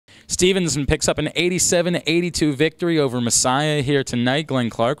Stevenson picks up an 87-82 victory over Messiah here tonight. Glenn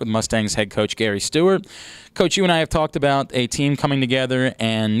Clark with Mustangs head coach Gary Stewart. Coach, you and I have talked about a team coming together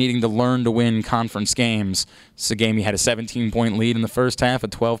and needing to learn to win conference games. This is a game you had a 17-point lead in the first half, a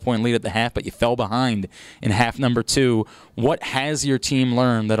 12-point lead at the half, but you fell behind in half number 2. What has your team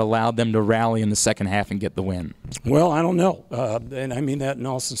learned that allowed them to rally in the second half and get the win? Well, I don't know, and I mean that in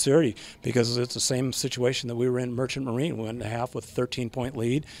all sincerity, because it's the same situation that we were in Merchant Marine. We went in the half with a 13-point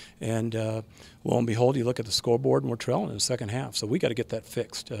lead, and lo and behold, you look at the scoreboard and we're trailing in the second half. So we got to get that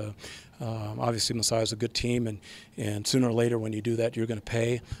fixed. Obviously, Messiah's a good team, and sooner or later when you do that, you're going to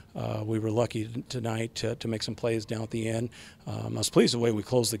pay. We were lucky tonight to make some plays down at the end. I was pleased the way we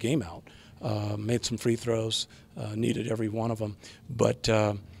closed the game out. Made some free throws, needed every one of them, but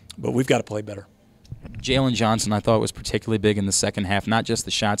we've got to play better. Jalen Johnson, I thought, was particularly big in the second half. Not just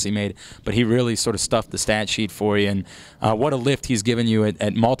the shots he made, but he really sort of stuffed the stat sheet for you. And what a lift he's given you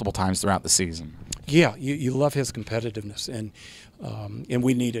at multiple times throughout the season. Yeah, you love his competitiveness, and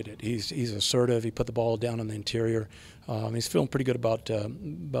we needed it. He's assertive. He put the ball down on the interior. He's feeling pretty good about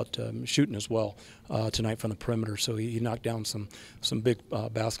shooting as well tonight from the perimeter. So he knocked down some big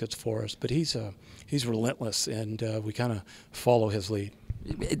baskets for us. But he's relentless, and we kind of follow his lead.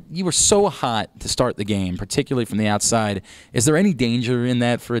 You were so hot to start the game, particularly from the outside. Is there any danger in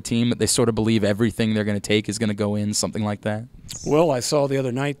that for a team that they sort of believe everything they're going to take is going to go in, something like that? Well, I saw the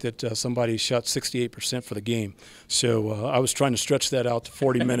other night that somebody shot 68% for the game. So I was trying to stretch that out to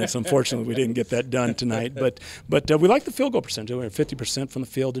 40 minutes. Unfortunately, we didn't get that done tonight. But we like the field goal percentage. We had 50% from the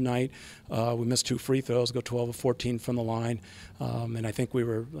field tonight. We missed 2 free throws, go 12 of 14 from the line. And I think we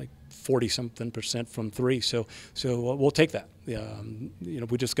were like 40-something% from 3. So we'll take that. You know,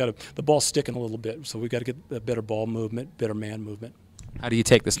 we just got to, the ball's sticking a little bit, so we got to get a better ball movement, better man movement. How do you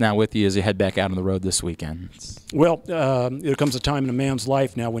take this now with you as you head back out on the road this weekend? Well, there comes a time in a man's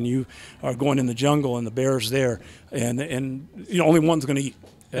life now when you are going in the jungle and the bear's there, and you know, only one's going to eat.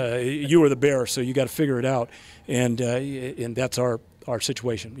 You or the bear, so you got to figure it out, and that's our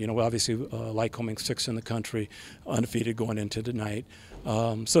situation. You know, obviously, Lycoming 6th in the country, undefeated going into tonight.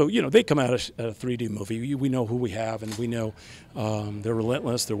 So, you know, they come out at a 3D movie. We know who we have, and we know they're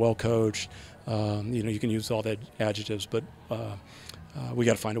relentless, they're well coached. You know, you can use all the adjectives, but we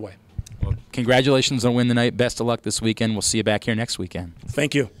got to find a way. Well, congratulations on winning tonight. Best of luck this weekend. We'll see you back here next weekend.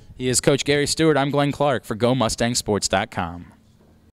 Thank you. He is Coach Gary Stewart. I'm Glenn Clark for GoMustangSports.com.